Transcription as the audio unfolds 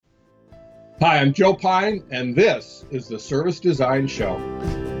Hi, I'm Joe Pine, and this is the Service Design Show.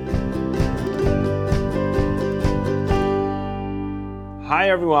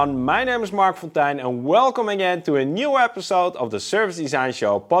 Hi everyone, my name is Mark Fontijn and welcome again to a new episode of the Service Design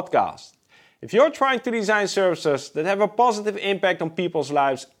Show podcast. If you're trying to design services that have a positive impact on people's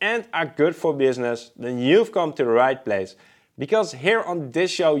lives and are good for business, then you've come to the right place. Because here on this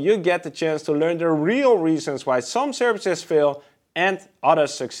show you get the chance to learn the real reasons why some services fail and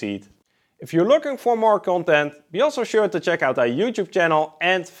others succeed. If you're looking for more content, be also sure to check out our YouTube channel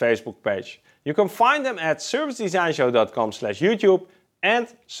and Facebook page. You can find them at servicedesignshow.com/YouTube and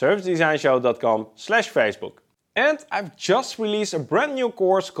servicedesignshow.com/Facebook. And I've just released a brand new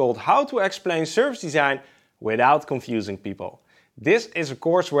course called How to Explain Service Design Without Confusing People. This is a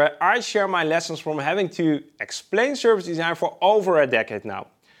course where I share my lessons from having to explain service design for over a decade now.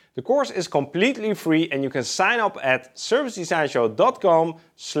 The course is completely free and you can sign up at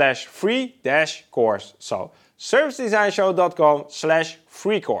servicedesignshow.com/free-course. So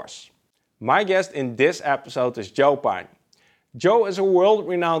servicedesignshow.com/free course. My guest in this episode is Joe Pine. Joe is a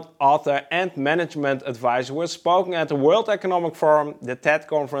world-renowned author and management advisor who has spoken at the World Economic Forum, the TED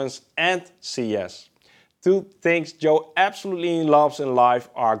Conference and CES. Two things Joe absolutely loves in life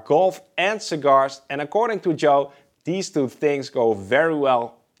are golf and cigars, and according to Joe, these two things go very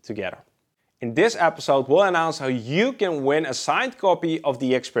well together. In this episode, we'll announce how you can win a signed copy of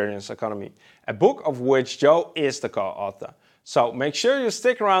The Experience Economy, a book of which Joe is the co-author. So make sure you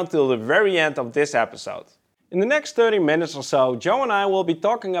stick around till the very end of this episode. In the next 30 minutes or so, Joe and I will be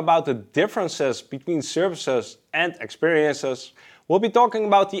talking about the differences between services and experiences. We'll be talking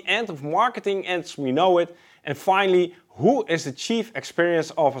about the end of marketing as we know it. And finally, who is the Chief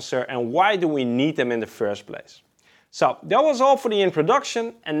Experience Officer and why do we need them in the first place? So that was all for the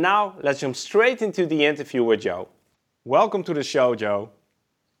introduction, and now let's jump straight into the interview with Joe. Welcome to the show, Joe.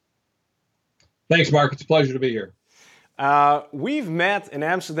 Thanks, Mark. It's a pleasure to be here. We've met in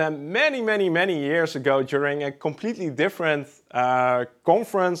Amsterdam many years ago during a completely different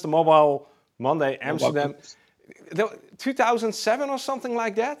conference, the Mobile Monday Amsterdam. 2007 or something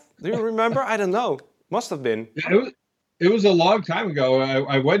like that? Do you remember? I don't know. Must have been. Yeah, it was a long time ago.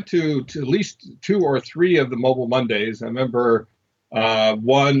 I went to at least 2 or 3 of the Mobile Mondays. I remember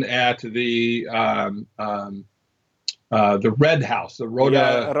one at the Red House, the Rode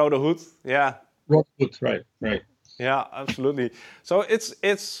Hoed. Yeah. Rode Hoed, right. Yeah, absolutely. So it's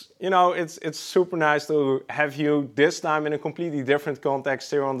super nice to have you this time in a completely different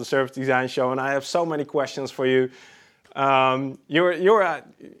context here on the Service Design Show, and I have so many questions for you. When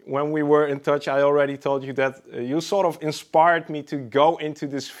we were in touch, I already told you that you sort of inspired me to go into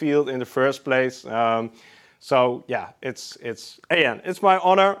this field in the first place. So yeah, it's my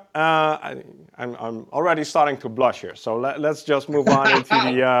honor. I'm already starting to blush here. So let's just move on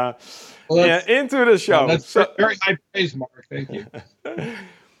into the show. That's very high praise, Mark. Thank you,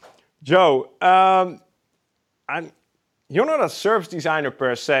 Joe. You're not a service designer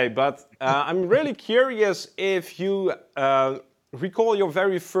per se, but I'm really curious if you recall your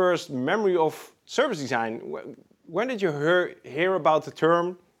very first memory of service design. When did you hear about the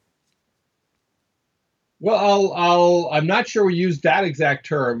term? Well, I'm not sure we used that exact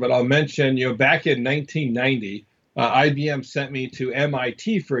term, but I'll mention, back in 1990, IBM sent me to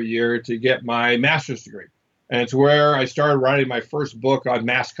MIT for a year to get my master's degree. And it's where I started writing my first book on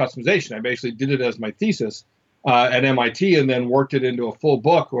mass customization. I basically did it as my thesis at MIT and then worked it into a full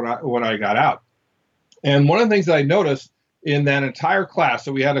book when I got out. And one of the things that I noticed in that entire class,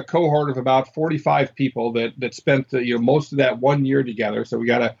 so we had a cohort of about 45 people that spent most of that 1 year together. So we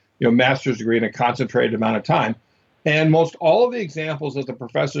got a master's degree in a concentrated amount of time. And most all of the examples that the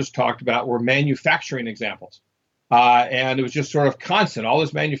professors talked about were manufacturing examples. And it was just sort of constant, all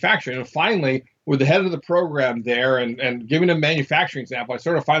this manufacturing. And finally, with the head of the program there and giving a manufacturing example, I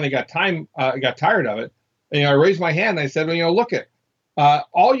sort of finally got tired of it. And, I raised my hand and I said, look at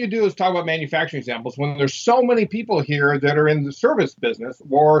all you do is talk about manufacturing examples when there's so many people here that are in the service business,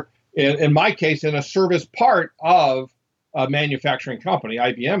 or in my case, in a service part of a manufacturing company,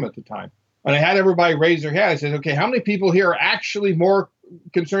 IBM at the time. And I had everybody raise their hand. I said, okay, how many people here are actually more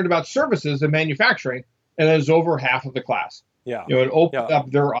concerned about services than manufacturing? And it was over half of the class. Yeah. It opened up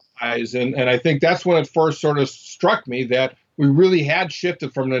their eyes. And I think that's when it first sort of struck me that we really had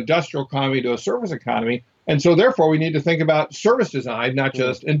shifted from an industrial economy to a service economy. And so therefore, we need to think about service design, not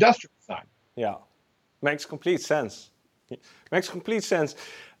just industrial design. Yeah, makes complete sense.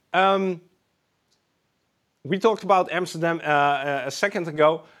 We talked about Amsterdam a second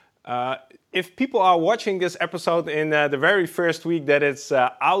ago. if people are watching this episode in the very first week that it's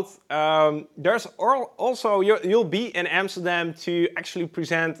out, there's also you'll be in Amsterdam to actually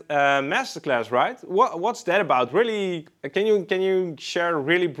present a masterclass, right? What's that about? Really, can you share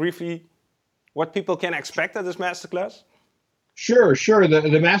really briefly what people can expect at this masterclass? Sure.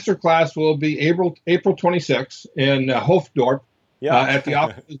 The masterclass will be April 26th in Hoofddorp at the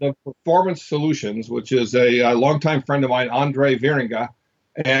Office of Performance Solutions, which is a longtime friend of mine, Andre Veringa.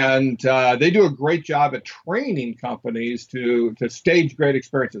 And they do a great job at training companies to stage great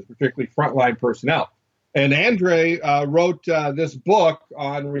experiences, particularly frontline personnel. And Andre wrote this book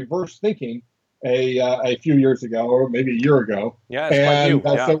on reverse thinking a few years ago, or maybe a year ago. Yeah, it's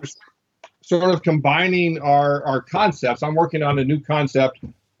quite new. So we're sort of combining our concepts. I'm working on a new concept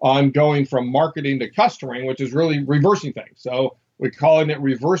on going from marketing to customering, which is really reversing things. So we're calling it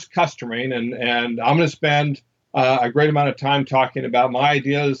reverse customering, and I'm going to spend a great amount of time talking about my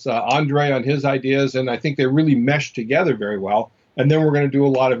ideas, Andre on his ideas, and I think they really mesh together very well. And then we're going to do a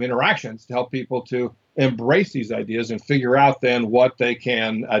lot of interactions to help people to embrace these ideas and figure out then what they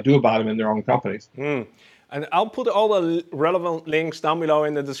can do about them in their own companies. And I'll put all the relevant links down below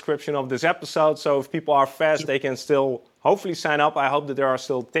in the description of this episode. So if people are fast, they can still hopefully sign up. I hope that there are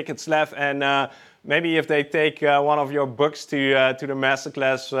still tickets left. And maybe if they take one of your books to the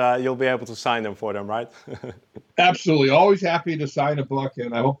masterclass, you'll be able to sign them for them, right? Absolutely. Always happy to sign a book,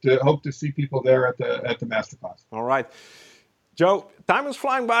 and I hope to see people there at the masterclass. All right. Joe, time is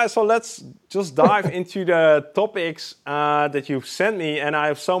flying by, so let's just dive into the topics that you've sent me, and I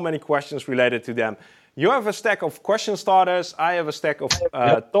have so many questions related to them. You have a stack of question starters. I have a stack of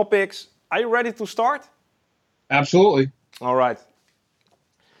topics. Are you ready to start? Absolutely. All right.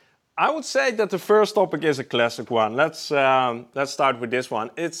 I would say that the first topic is a classic one. Let's start with this one.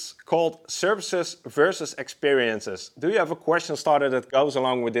 It's called services versus experiences. Do you have a question starter that goes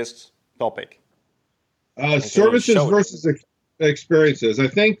along with this topic? Services versus experiences. I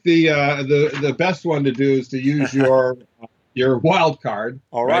think the best one to do is to use your wild card.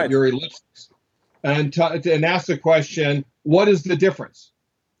 All right. Your ellipsis. And ask the question, what is the difference,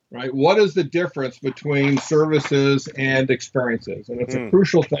 right? What is the difference between services and experiences? And it's a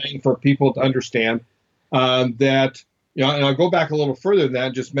crucial thing for people to understand that, and I'll go back a little further than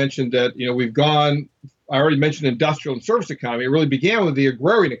that, just mentioned that, I already mentioned industrial and service economy. It really began with the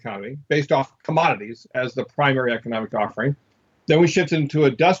agrarian economy based off commodities as the primary economic offering. Then we shifted into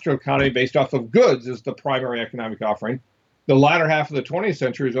industrial economy based off of goods as the primary economic offering. The latter half of the 20th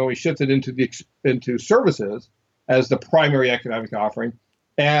century is when we shifted into services as the primary economic offering.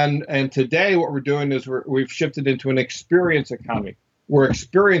 And today what we're doing is we've shifted into an experience economy, where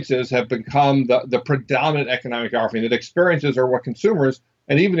experiences have become the predominant economic offering, that experiences are what consumers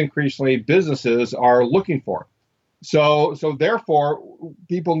and even increasingly businesses are looking for. So therefore,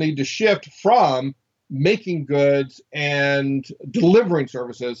 people need to shift from making goods and delivering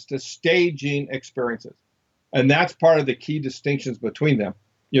services to staging experiences. And that's part of the key distinctions between them.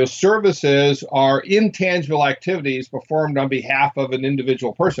 Services are intangible activities performed on behalf of an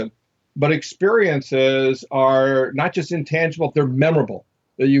individual person, but experiences are not just intangible, they're memorable.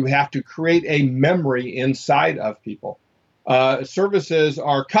 That you have to create a memory inside of people. Services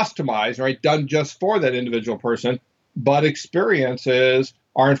are customized, right, done just for that individual person, but experiences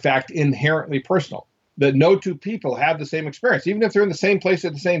are in fact inherently personal. That no two people have the same experience, even if they're in the same place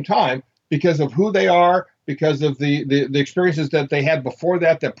at the same time, because of who they are, because of the experiences that they had before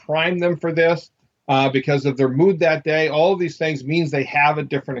that primed them for this, because of their mood that day. All of these things means they have a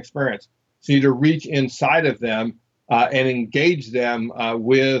different experience. So you need to reach inside of them and engage them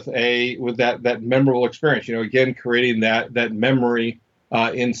with that memorable experience. Again, creating that memory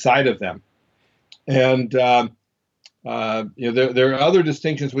inside of them. And there are other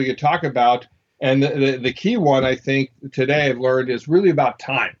distinctions we could talk about. And the key one, I think, today I've learned is really about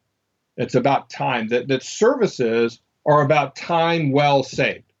time. It's about time. That services are about time well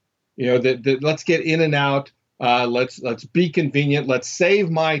saved. That let's get in and out. Let's be convenient. Let's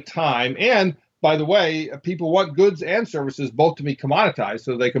save my time. And by the way, people want goods and services both to be commoditized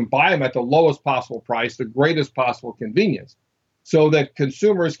so they can buy them at the lowest possible price, the greatest possible convenience, so that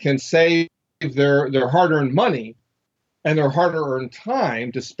consumers can save their hard-earned money and their hard-earned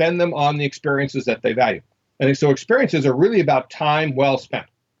time to spend them on the experiences that they value. And so experiences are really about time well spent,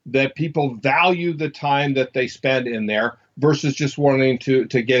 that people value the time that they spend in there versus just wanting to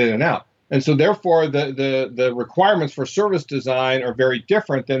get in and out. And so therefore, the requirements for service design are very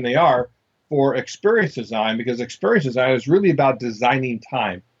different than they are for experience design, because experience design is really about designing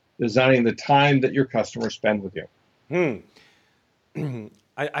time, designing the time that your customers spend with you.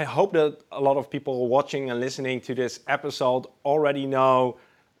 I hope that a lot of people watching and listening to this episode already know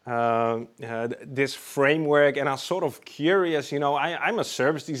this framework, and I'm sort of curious. I'm a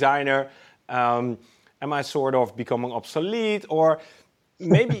service designer. Am I sort of becoming obsolete, or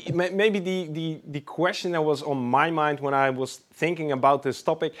maybe the question that was on my mind when I was thinking about this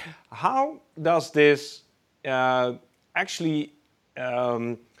topic: how does this actually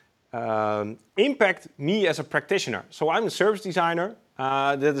impact me as a practitioner? So I'm a service designer.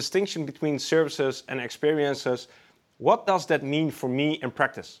 The distinction between services and experiences, what does that mean for me in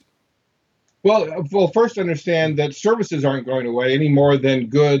practice? Well, first understand that services aren't going away any more than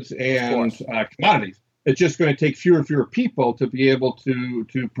goods and commodities. It's just going to take fewer and fewer people to be able to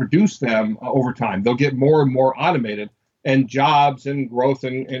produce them over time. They'll get more and more automated, and jobs and growth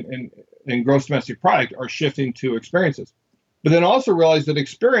and gross domestic product are shifting to experiences. But then also realize that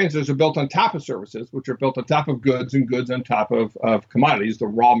experiences are built on top of services, which are built on top of goods, and goods on top of commodities, the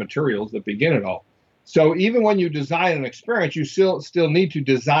raw materials that begin it all. So even when you design an experience, you still need to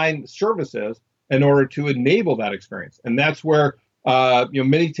design services in order to enable that experience. And that's where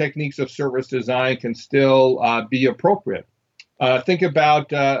many techniques of service design can still be appropriate. Think about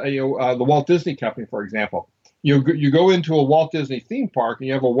the Walt Disney Company, for example. You go into a Walt Disney theme park and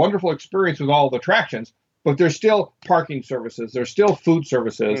you have a wonderful experience with all the attractions, but there's still parking services, there's still food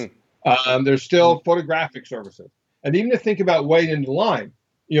services, there's still photographic services. And even to think about waiting in line,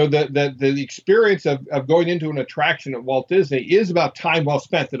 the experience of going into an attraction at Walt Disney is about time well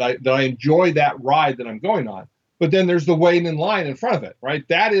spent, that I enjoy that ride that I'm going on. But then there's the waiting in line in front of it, right?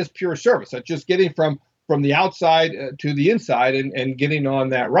 That is pure service. That's just getting from the outside to the inside and getting on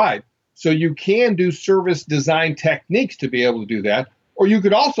that ride. So you can do service design techniques to be able to do that. Or you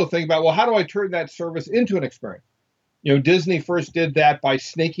could also think about, well, how do I turn that service into an experience? Disney first did that by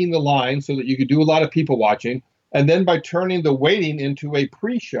snaking the line so that you could do a lot of people watching, and then by turning the waiting into a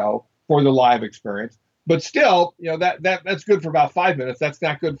pre-show for the live experience. But still, that's good for about 5 minutes. That's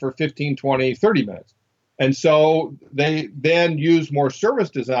not good for 15, 20, 30 minutes. And so they then use more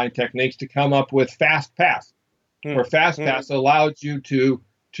service design techniques to come up with Fast Pass, where Fast Pass allows you to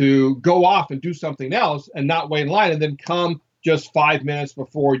go off and do something else and not wait in line, and then come just 5 minutes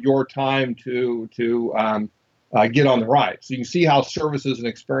before your time to get on the ride. So you can see how services and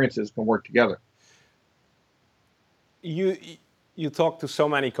experiences can work together. You talk to so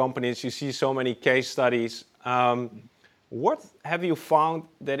many companies, you see so many case studies. What have you found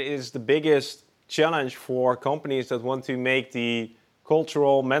that is the biggest challenge for companies that want to make the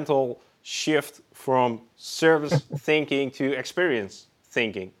cultural, mental shift from service thinking to experience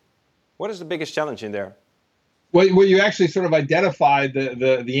thinking? What is the biggest challenge in there? Well, you actually sort of identified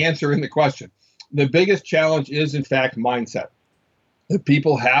the answer in the question. The biggest challenge is, in fact, mindset. That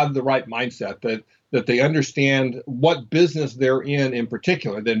people have the right mindset, that they understand what business they're in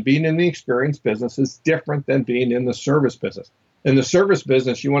particular. Then being in the experience business is different than being in the service business. In the service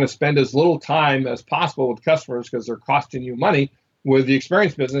business, you want to spend as little time as possible with customers because they're costing you money. With the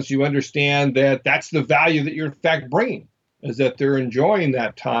experience business, you understand that that's the value that you're in fact bringing, is that they're enjoying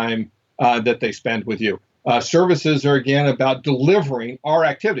that time that they spend with you. Services are, again, about delivering our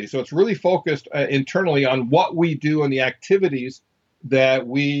activities. So it's really focused internally on what we do and the activities that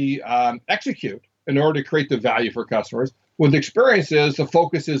we execute in order to create the value for customers. With experiences, the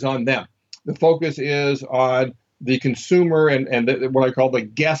focus is on them. The focus is on the consumer and what I call the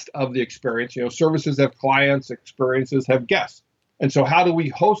guest of the experience. Services have clients, experiences have guests. And so how do we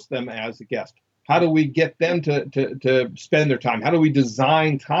host them as a guest? How do we get them to spend their time? How do we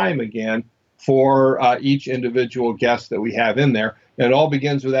design time again for each individual guest that we have in there? And it all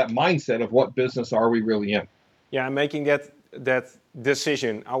begins with that mindset of what business are we really in? Yeah, making that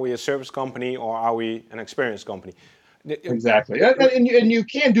decision. Are we a service company or are we an experience company? Exactly. And you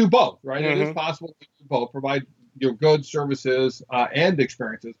can do both, right? Mm-hmm. It is possible to do both, provide your goods, services, and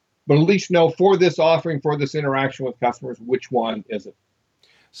experiences. But at least know for this offering, for this interaction with customers, which one is it?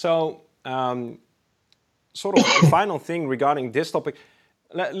 So, sort of the final thing regarding this topic,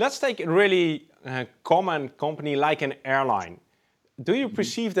 let's take a really common company like an airline. Do you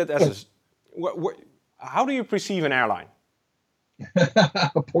perceive that as how do you perceive an airline?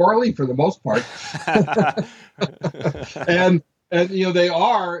 Poorly, for the most part. and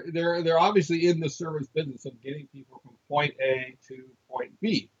they're obviously in the service business of getting people from point A to point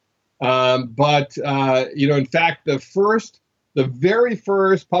B. In fact, the very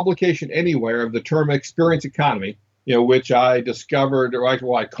first publication anywhere of the term experience economy, which I discovered, or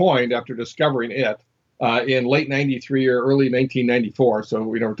I coined after discovering it in late 93 or early 1994. So,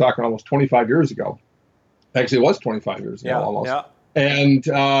 we're talking almost 25 years ago. Actually, it was 25 years ago almost. Yeah. And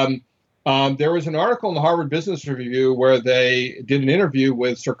there was an article in the Harvard Business Review where they did an interview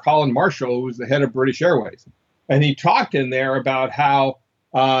with Sir Colin Marshall, who was the head of British Airways. And he talked in there about how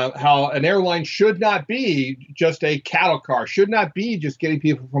how an airline should not be just a cattle car, should not be just getting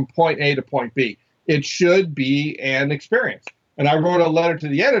people from point A to point B. It should be an experience. And I wrote a letter to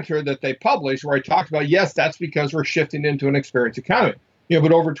the editor that they published where I talked about, yes, that's because we're shifting into an experience economy.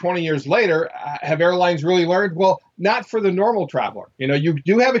 But over 20 years later, have airlines really learned? Well, not for the normal traveler. You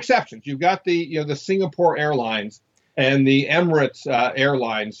do have exceptions. You've got the Singapore Airlines and the Emirates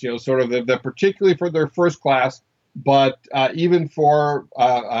Airlines, sort of the particularly for their first class, but even for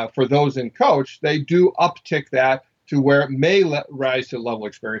those in coach, they do uptick that to where it may rise to level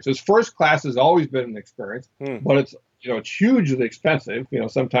experiences. First class has always been an experience, but it's hugely expensive.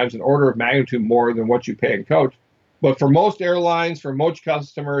 Sometimes an order of magnitude more than what you pay in coach. But for most airlines, for most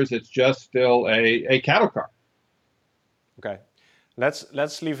customers, it's just still a cattle car. Okay,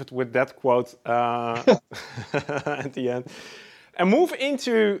 let's leave it with that quote at the end, and move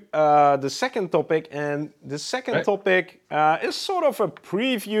into the second topic. And the second topic is sort of a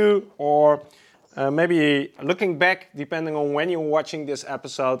preview, or maybe looking back, depending on when you're watching this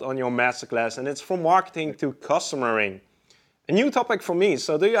episode, on your masterclass. And it's from marketing to customering, a new topic for me.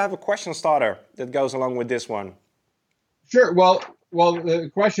 So, do you have a question starter that goes along with this one? Sure. Well, the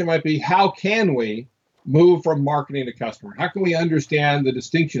question might be, how can we move from marketing to customer? How can we understand the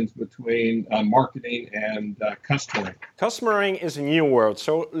distinctions between marketing and customering? Customering is a new word,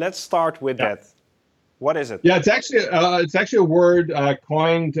 so let's start with that. What is it? Yeah, it's actually a word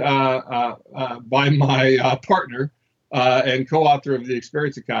coined by my partner and co-author of the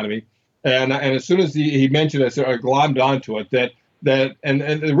Experience Economy, and as soon as he mentioned it, I glommed onto it. And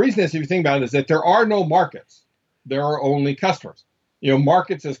the reason is, if you think about it, is that there are no markets. There are only customers.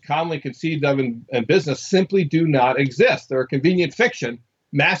 Markets as commonly conceived of in business simply do not exist. They're a convenient fiction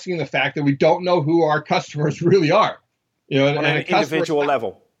masking the fact that we don't know who our customers really are. On an individual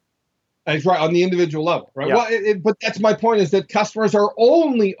level. That's right, on the individual level, right? Yeah. Well, but that's my point, is that customers are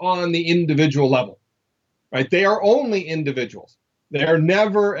only on the individual level, right? They are only individuals. They are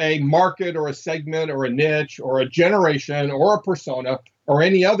never a market or a segment or a niche or a generation or a persona or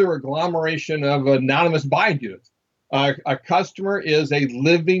any other agglomeration of anonymous buying units. A customer is a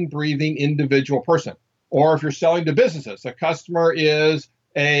living, breathing individual person. Or if you're selling to businesses, a customer is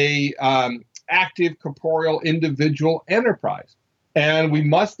a active, corporeal, individual enterprise. And we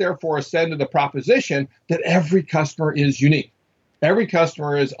must therefore ascend to the proposition that every customer is unique. Every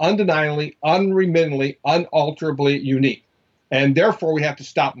customer is undeniably, unremittingly, unalterably unique. And therefore, we have to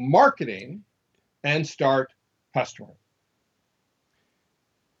stop marketing and start customering.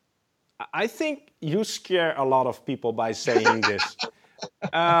 I think you scare a lot of people by saying this.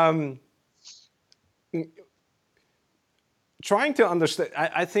 Trying to understand,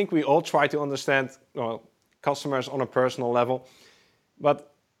 I think we all try to understand customers on a personal level.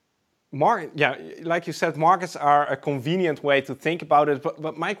 But like you said, markets are a convenient way to think about it.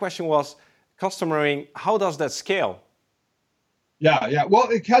 But my question was, customering, how does that scale? Yeah. Well,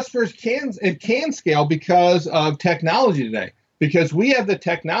 customers can scale because of technology today. Because we have the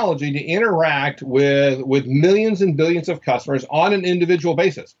technology to interact with millions and billions of customers on an individual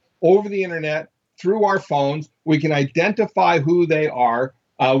basis. Over the internet, through our phones, we can identify who they are.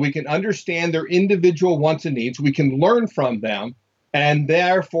 We can understand their individual wants and needs. We can learn from them and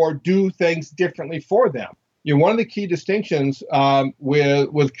therefore do things differently for them. One of the key distinctions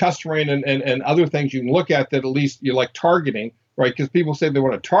with customering and other things you can look at, that at least you like targeting, right? Because people say they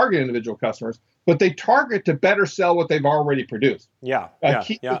want to target individual customers, but they target to better sell what they've already produced.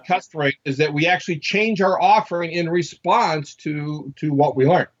 Key to customering is that we actually change our offering in response to what we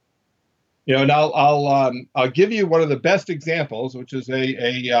learn. And I'll give you one of the best examples, which is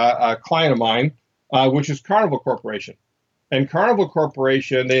a client of mine, which is Carnival Corporation. And Carnival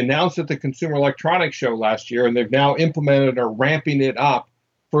Corporation, they announced at the Consumer Electronics Show last year, and they've now implemented or ramping it up,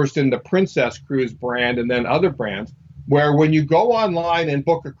 first in the Princess Cruise brand and then other brands, where when you go online and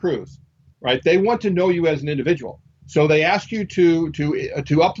book a cruise, right, they want to know you as an individual. So they ask you to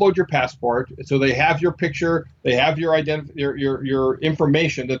upload your passport. So they have your picture, they have your your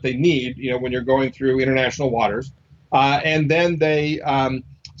information that they need, when you're going through international waters, and then they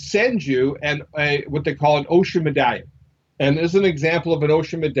send you what they call an ocean medallion. And this is an example of an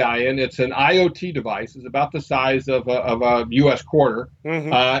ocean medallion. It's an IoT device. It's about the size of a U.S. quarter,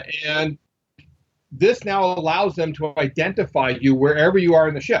 and this now allows them to identify you wherever you are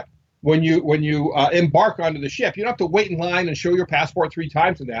in the ship. When you embark onto the ship, you don't have to wait in line and show your passport 3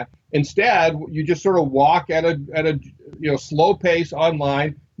 times in that. Instead, you just sort of walk at a slow pace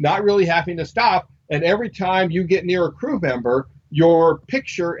online, not really having to stop. And every time you get near a crew member, your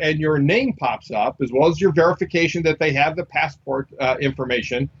picture and your name pops up, as well as your verification that they have the passport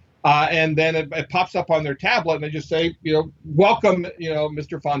information. and then it pops up on their tablet, and they just say, welcome,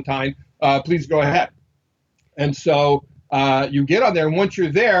 Mr. Fontaine, please go ahead. And so you get on there, and once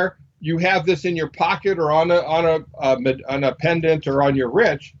you're there, you have this in your pocket or on a pendant or on your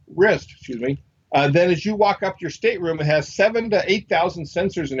wrist. Then as you walk up to your stateroom, it has 7,000 to 8,000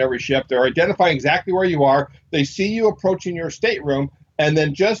 sensors in every ship. They're identifying exactly where you are. They see you approaching your stateroom, and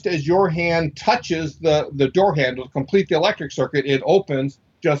then just as your hand touches the door handle to complete the electric circuit, it opens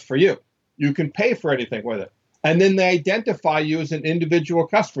just for you. You can pay for anything with it. And then they identify you as an individual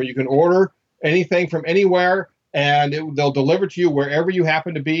customer. You can order anything from anywhere, and they'll deliver to you wherever you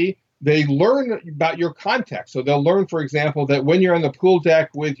happen to be. They learn about your context. So they'll learn, for example, that when you're on the pool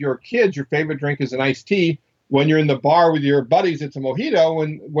deck with your kids, your favorite drink is an iced tea. When you're in the bar with your buddies, it's a mojito.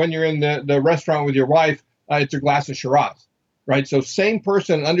 And when you're in the restaurant with your wife, it's a glass of Shiraz, right? So same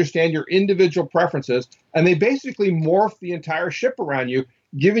person, understand your individual preferences, and they basically morph the entire ship around you,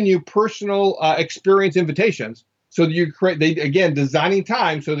 giving you personal experience invitations. So that you create, designing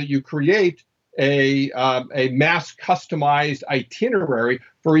time so that you create a mass customized itinerary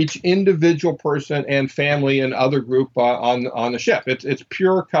for each individual person and family and other group on the ship. It's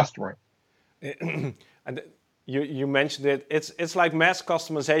pure customering. And you mentioned it. It's like mass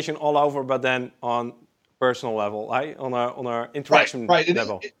customization all over, but then on personal level, right? On a interaction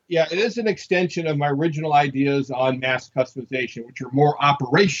level. It is an extension of my original ideas on mass customization, which are more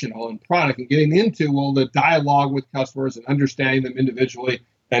operational and product and getting into the dialogue with customers and understanding them individually,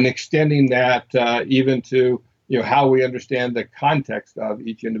 and extending that even to how we understand the context of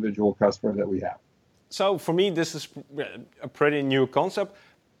each individual customer that we have. So for me, this is a pretty new concept.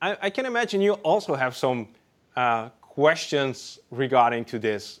 I can imagine you also have some questions regarding to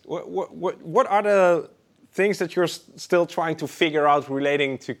this. What are the things that you're still trying to figure out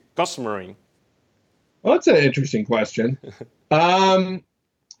relating to customering? Well, that's an interesting question.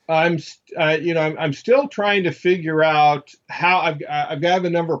 I'm still trying to figure out how I've got a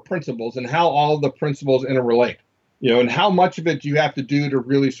number of principles and how all of the principles interrelate, and how much of it you have to do to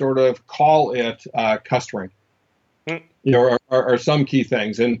really sort of call it customering, are some key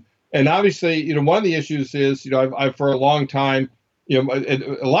things. And obviously, one of the issues is, I've for a long time, a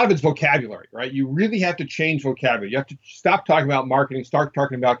lot of it's vocabulary, right? You really have to change vocabulary. You have to stop talking about marketing, start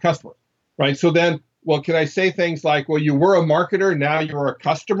talking about customers, right? So then, can I say things like, you were a marketer, now you're a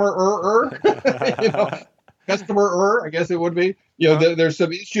customer-er? Customer-er, I guess it would be. There's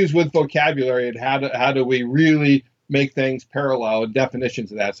some issues with vocabulary and how do we really make things parallel and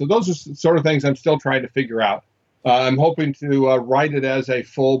definitions of that. So those are sort of things I'm still trying to figure out. I'm hoping to write it as a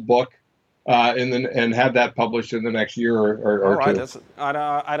full book and have that published in the next year or All right, two.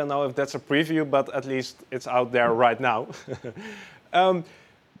 I don't know if that's a preview, but at least it's out there right now.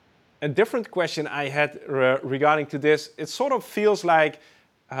 A different question I had regarding to this, it sort of feels like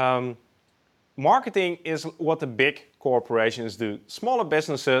marketing is what the big corporations do. Smaller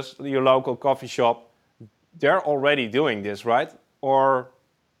businesses, your local coffee shop, they're already doing this, right? Or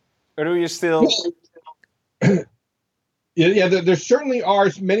do you still... Yeah, there certainly are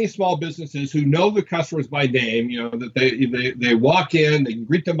many small businesses who know the customers by name. That they walk in, they can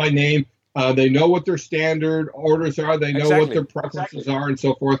greet them by name. They know what their standard orders are. They know what their preferences are, and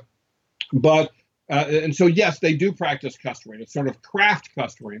so forth. But and so yes, they do practice customering. It's sort of craft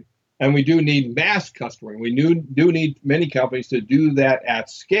customering, and we do need mass customering. We do need many companies to do that at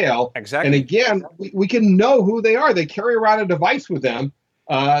scale. Exactly. And again, we can know who they are. They carry around a device with them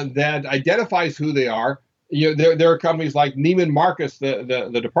that identifies who they are. There are companies like Neiman Marcus,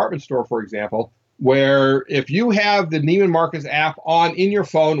 the department store, for example, where if you have the Neiman Marcus app on in your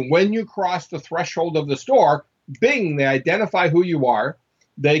phone, when you cross the threshold of the store, bing, they identify who you are.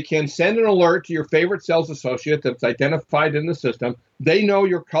 They can send an alert to your favorite sales associate that's identified in the system. They know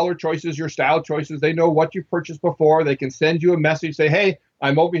your color choices, your style choices. They know what you purchased before. They can send you a message, say, hey,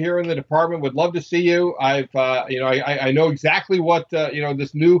 I'm over here in the department, would love to see you. I know exactly what,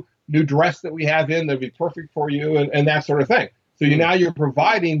 this new dress that we have in that'd be perfect for you, and that sort of thing. So now you're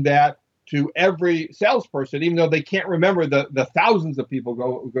providing that to every salesperson, even though they can't remember the thousands of people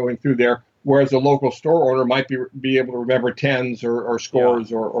going through there, whereas a local store owner might be able to remember tens or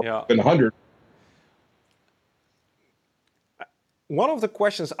scores or even 100. One of the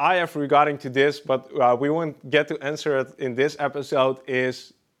questions I have regarding to this, but we won't get to answer it in this episode,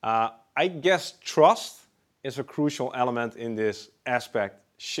 is I guess trust is a crucial element in this aspect.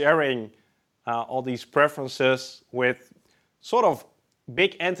 Sharing all these preferences with sort of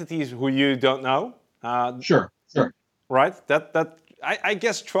big entities who you don't know. Sure. Right? I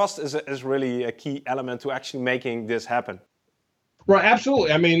guess trust is really a key element to actually making this happen. Right, absolutely.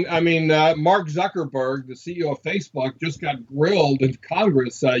 Mark Zuckerberg, the CEO of Facebook, just got grilled in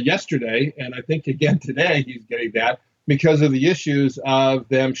Congress yesterday, and I think again today he's getting that because of the issues of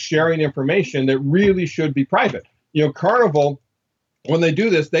them sharing information that really should be private. Carnival, when they do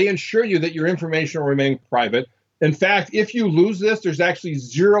this, they ensure you that your information will remain private. In fact, if you lose this, there's actually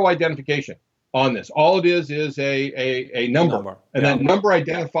zero identification on this. All it is a number. And that number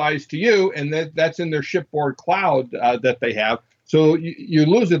identifies to you, and that's in their shipboard cloud that they have. So you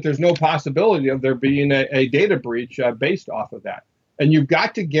lose it, there's no possibility of there being a data breach based off of that. And you've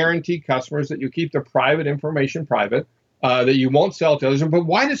got to guarantee customers that you keep the private information private, that you won't sell to others. But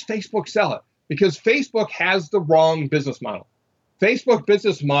why does Facebook sell it? Because Facebook has the wrong business model. Facebook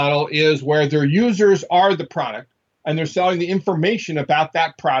business model is where their users are the product, and they're selling the information about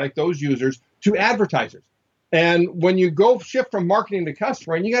that product, those users, to advertisers. And when you go shift from marketing to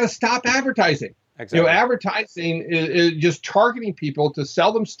customer, and you got to stop advertising. Exactly. Advertising is just targeting people to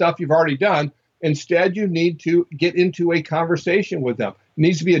sell them stuff you've already done. Instead, you need to get into a conversation with them. It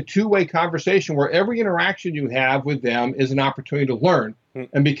needs to be a two-way conversation where every interaction you have with them is an opportunity to learn.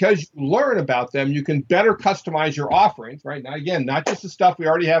 And because you learn about them, you can better customize your offerings, right? Now, again, not just the stuff we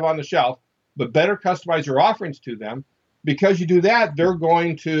already have on the shelf, but better customize your offerings to them. Because you do that, they're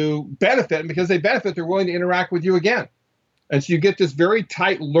going to benefit. And because they benefit, they're willing to interact with you again. And so you get this very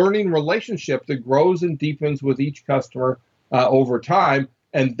tight learning relationship that grows and deepens with each customer over time.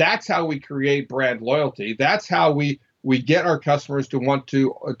 And that's how we create brand loyalty. That's how we get our customers to want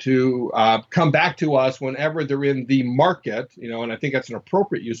to come back to us whenever they're in the market, and I think that's an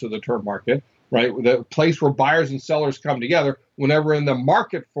appropriate use of the term market, right? The place where buyers and sellers come together. Whenever in the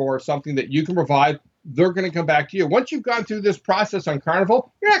market for something that you can provide, they're going to come back to you. Once you've gone through this process on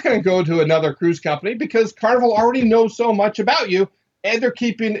Carnival, you're not going to go to another cruise company because Carnival already knows so much about you, and they're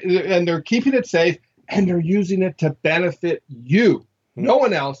keeping it safe, and they're using it to benefit you. No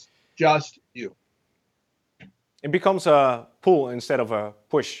one else, just you. It becomes a pull instead of a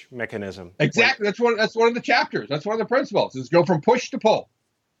push mechanism. Exactly. That's one of the chapters. That's one of the principles is go from push to pull.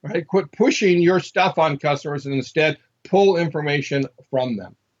 Right? Quit pushing your stuff on customers and instead pull information from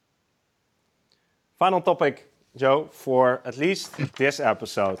them. Final topic, Joe, for at least this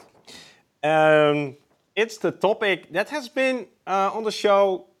episode. It's the topic that has been on the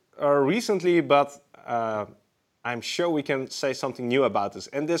show recently, but I'm sure we can say something new about this.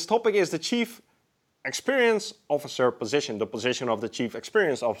 And this topic is the Chief Experience Officer position, the position of the Chief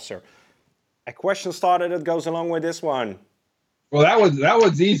Experience Officer. A question started that goes along with this one. Well, that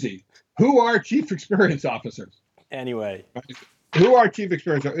was easy. Who are Chief Experience Officers? Anyway. Who are Chief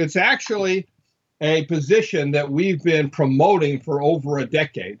Experience Officers? It's actually a position that we've been promoting for over a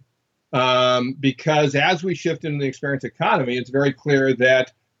decade because as we shift into the experience economy, it's very clear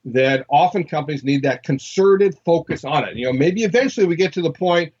that often companies need that concerted focus on it. Maybe eventually we get to the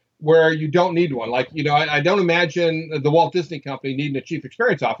point where you don't need one. Like, I don't imagine the Walt Disney Company needing a Chief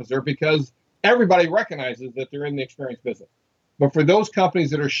Experience Officer because everybody recognizes that they're in the experience business. But for those companies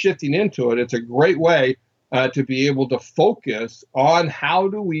that are shifting into it, it's a great way to be able to focus on how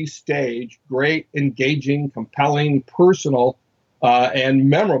do we stage great, engaging, compelling, personal, and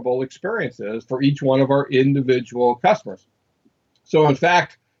memorable experiences for each one of our individual customers. So, in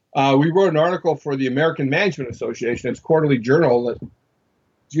fact, we wrote an article for the American Management Association, its quarterly journal that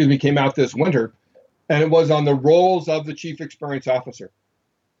came out this winter, and it was on the roles of the Chief Experience Officer.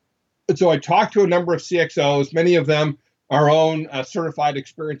 And so I talked to a number of CXOs, many of them our own certified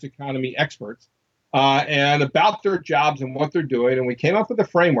experience economy experts, and about their jobs and what they're doing. And we came up with a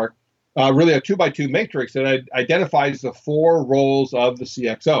framework, really a 2x2 matrix that identifies the 4 roles of the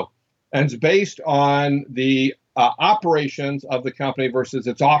CXO. And it's based on the operations of the company versus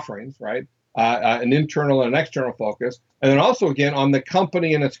its offerings, right? An internal and an external focus. And then also, again, on the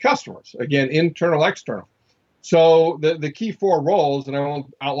company and its customers, again, internal, external. So the key 4 roles, and I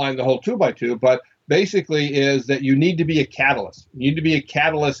won't outline the whole 2x2, but basically is that you need to be a catalyst. You need to be a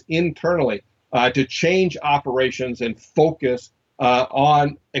catalyst internally to change operations and focus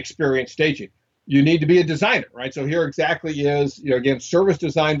on experience staging. You need to be a designer, right? So here exactly is, again, service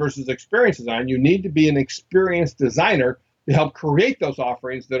design versus experience design. You need to be an experience designer to help create those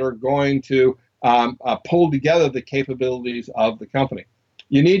offerings that are going to pull together the capabilities of the company.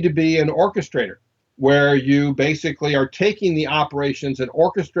 You need to be an orchestrator, where you basically are taking the operations and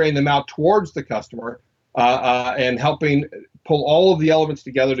orchestrating them out towards the customer and helping pull all of the elements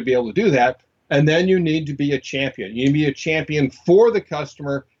together to be able to do that. And then you need to be a champion. You need to be a champion for the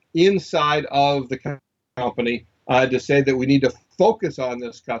customer inside of the company to say that we need to focus on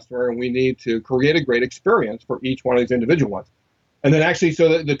this customer and we need to create a great experience for each one of these individual ones. And then actually,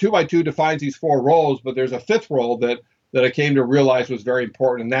 so the 2x2 defines these 4 roles, but there's a 5th role that that I came to realize was very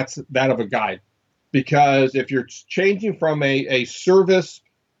important, and that's that of a guide. Because if you're changing from a service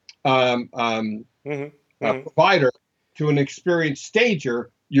provider to an experienced stager,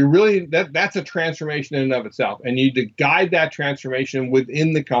 you really that's a transformation in and of itself, and you need to guide that transformation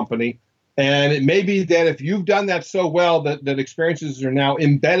within the company. And it may be that if you've done that so well that experiences are now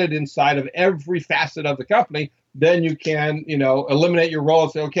embedded inside of every facet of the company, then you can eliminate your role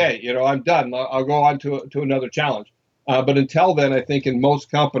and say, okay, I'm done. I'll go on to another challenge. But until then, I think in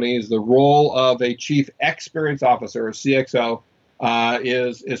most companies, the role of a chief experience officer, or CXO,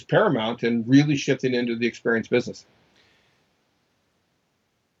 is paramount in really shifting into the experience business.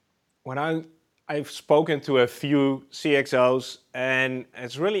 When I've spoken to a few CXOs, and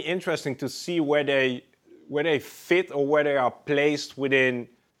it's really interesting to see where they fit or where they are placed within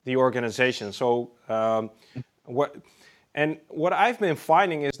the organization. So what I've been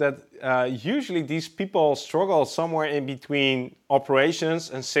finding is that usually these people struggle somewhere in between operations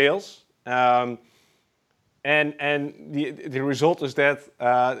and sales, and the result is that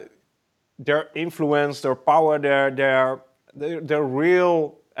their influence, their power, their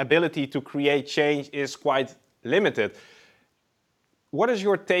real ability to create change is quite limited. What is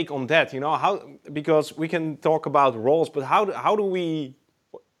your take on that? Because we can talk about roles, but how do we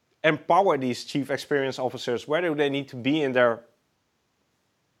empower these chief experience officers? Where do they need to be in the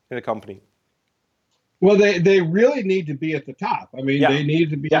company? Well, they really need to be at the top. I mean, they need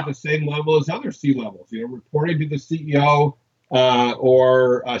to be at the same level as other C-levels, reporting to the CEO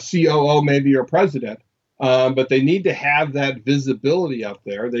or a COO, maybe, or president. But they need to have that visibility up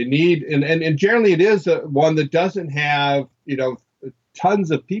there. They need, and generally it is one that doesn't have,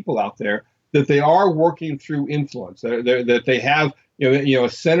 tons of people out there, that they are working through influence, that they have, a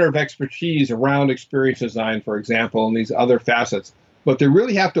center of expertise around experience design, for example, and these other facets. But they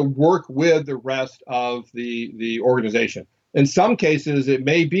really have to work with the rest of the organization. In some cases, it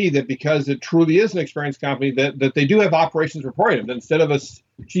may be that because it truly is an experience company, that they do have operations reporting. Instead of a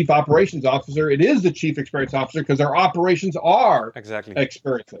chief operations officer, it is the chief experience officer, because their operations are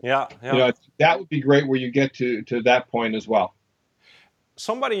experiencing. Yeah. That would be great where you get to that point as well.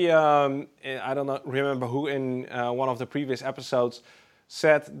 Somebody, I don't remember who in one of the previous episodes,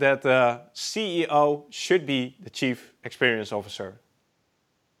 said that the CEO should be the chief experience officer.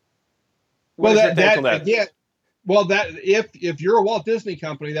 What is your take on that? Yeah. Well, if you're a Walt Disney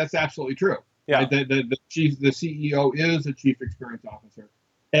company, that's absolutely true. Yeah. Right? The CEO is a chief experience officer,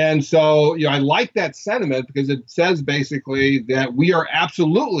 and so I like that sentiment, because it says basically that we are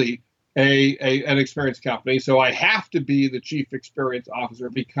absolutely an experience company. So I have to be the chief experience officer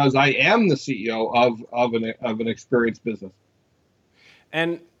because I am the CEO of an experience business.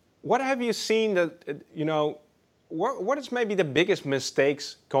 And what have you seen that what is maybe the biggest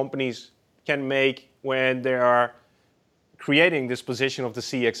mistakes companies can make when they are creating this position of the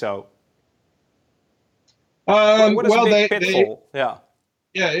CXO? What is a big pitfall?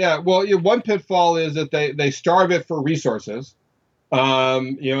 Yeah. Well, one pitfall is that they starve it for resources,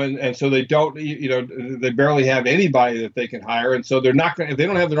 and so they don't, they barely have anybody that they can hire, and so they're not going. If they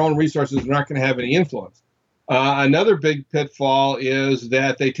don't have their own resources, they're not going to have any influence. Another big pitfall is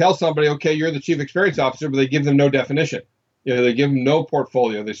that they tell somebody, okay, you're the chief experience officer, but they give them no definition. They give them no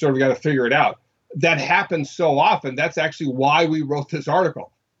portfolio. They sort of got to figure it out. That happens so often. That's actually why we wrote this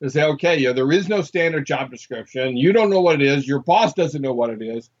article. To say, okay, there is no standard job description. You don't know what it is. Your boss doesn't know what it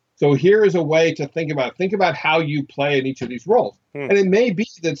is. So here is a way to think about it. Think about how you play in each of these roles. And it may be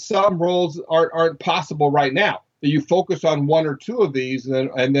that some roles aren't possible right now, that you focus on one or two of these,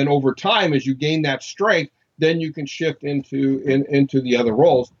 and then over time, as you gain that strength, then you can shift into the other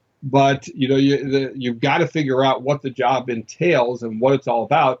roles. But you've got to figure out what the job entails and what it's all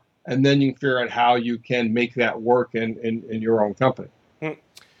about, and then you can figure out how you can make that work in your own company.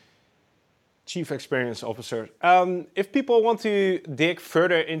 Chief Experience Officer. If people want to dig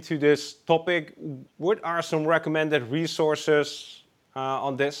further into this topic, what are some recommended resources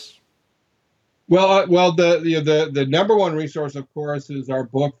on this? Well, the number one resource, of course, is our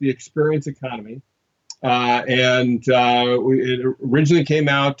book, The Experience Economy. It originally came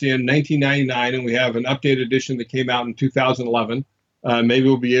out in 1999, and we have an updated edition that came out in 2011. Maybe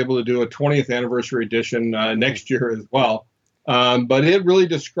we'll be able to do a 20th anniversary edition next year as well. But it really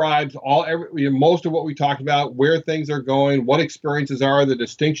describes most of what we talked about, where things are going, what experiences are, the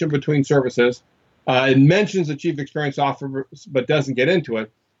distinction between services. It mentions the chief experience officer, but doesn't get into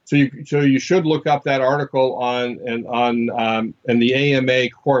it. So you should look up that article on the AMA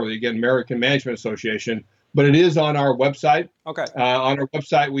Quarterly, again, American Management Association. But it is on our website. Okay. On our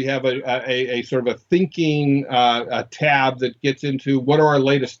website, we have a sort of a thinking tab that gets into what are our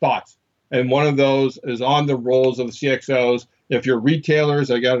latest thoughts and one of those is on the roles of the CXOs. If you're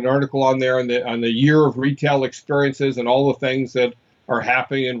retailers, I got an article on there on the year of retail experiences and all the things that are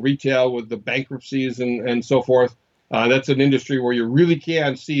happening in retail with the bankruptcies and so forth. That's an industry where you really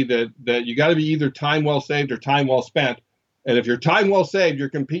can see that you got to be either time well saved or time well spent. And if you're time well saved, you're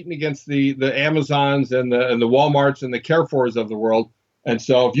competing against the Amazons and the Walmarts and the Carrefours of the world. And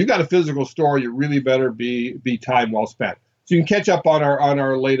so if you got a physical store, you really better be time well spent. So you can catch up on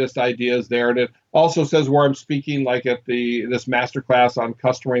our latest ideas there. And it also says where I'm speaking, like at this masterclass on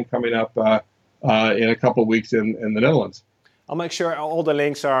customering coming up in a couple of weeks in the Netherlands. I'll make sure all the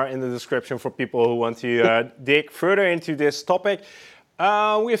links are in the description for people who want to dig further into this topic.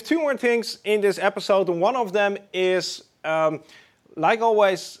 We have two more things in this episode, and one of them is, like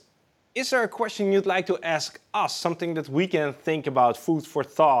always, is there a question you'd like to ask us, something that we can think about, food for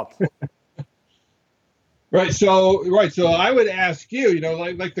thought? Right. So I would ask you,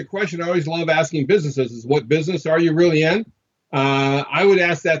 like the question I always love asking businesses is, what business are you really in? I would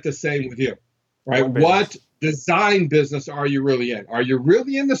ask that the same with you, right? What design business are you really in? Are you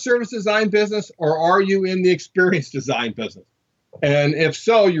really in the service design business, or are you in the experience design business? And if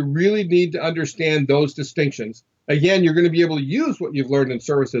so, you really need to understand those distinctions. Again, you're going to be able to use what you've learned in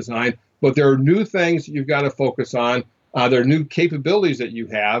service design, but there are new things you've got to focus on. There are new capabilities that you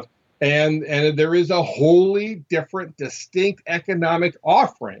have, and there is a wholly different, distinct economic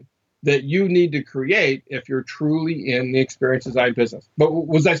offering that you need to create if you're truly in the experience design business. But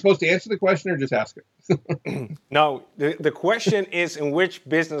was I supposed to answer the question or just ask it? No, the question is, in which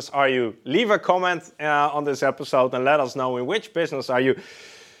business are you? Leave a comment on this episode and let us know in which business are you.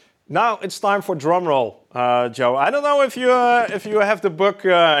 Now it's time for drum roll, Joe. I don't know if you have the book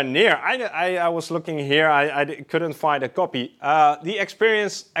near. I was looking here. I couldn't find a copy. The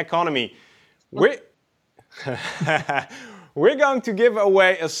Experience Economy. We're going to give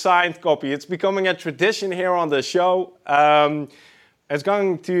away a signed copy. It's becoming a tradition here on the show. It's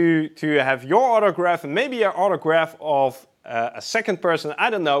going to have your autograph and maybe an autograph of a second person. I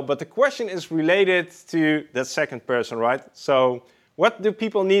don't know, but the question is related to that second person, right? So what do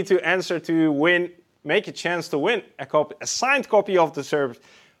people need to answer to make a chance to win a signed copy of the service?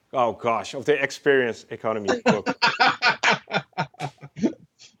 Oh gosh, of the Experience Economy book.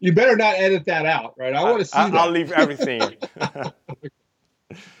 You better not edit that out, right? I want to see that. I'll leave everything in.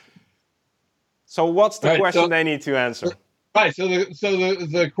 So what's the question they need to answer? Right. So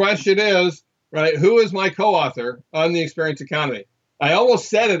the question is, right, who is my co-author on the Experience Economy? I almost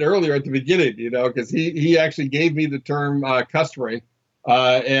said it earlier at the beginning, because he actually gave me the term customering, so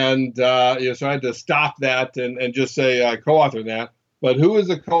I had to stop that and just say co-author that. But who is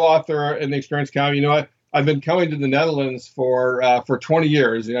the co-author in the Experience Economy? I've been coming to the Netherlands for 20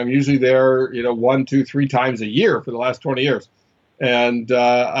 years. I'm usually there, 1, 2, 3 times a year for the last 20 years. And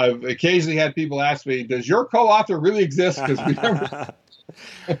I've occasionally had people ask me, does your co-author really exist? Because we never...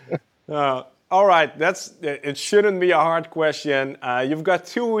 All right, it shouldn't be a hard question. You've got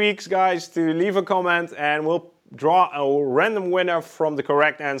 2 weeks, guys, to leave a comment, and we'll draw a random winner from the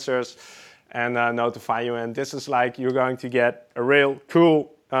correct answers and notify you. And this is like you're going to get a real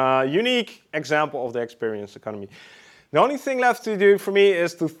cool unique example of the Experience Economy. The only thing left to do for me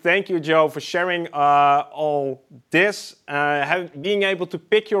is to thank you, Joe, for sharing all this, being able to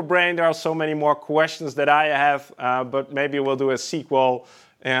pick your brain. There are so many more questions that I have, but maybe we'll do a sequel,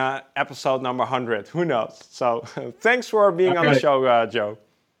 episode number 100. Who knows? So thanks for being on the show, Joe.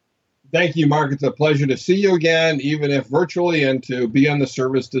 Thank you, Mark. It's a pleasure to see you again, even if virtually, and to be on the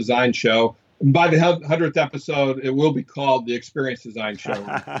Service Design Show. By the 100th episode, it will be called the Experience Design Show.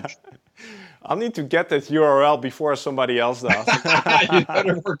 I'll need to get that URL before somebody else does. You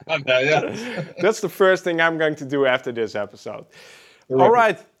better work on that, yeah. That's the first thing I'm going to do after this episode. All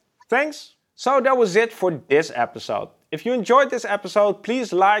right, thanks. So that was it for this episode. If you enjoyed this episode,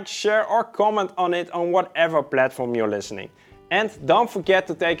 please like, share, or comment on it on whatever platform you're listening. And don't forget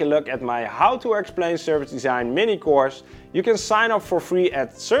to take a look at my How to Explain Service Design mini course. You can sign up for free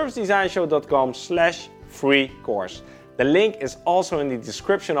at servicedesignshow.com/free course. The link is also in the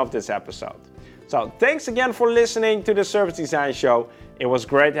description of this episode. So thanks again for listening to the Service Design Show. It was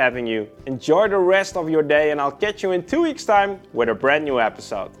great having you. Enjoy the rest of your day, and I'll catch you in 2 weeks' time with a brand new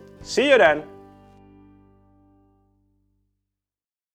episode. See you then.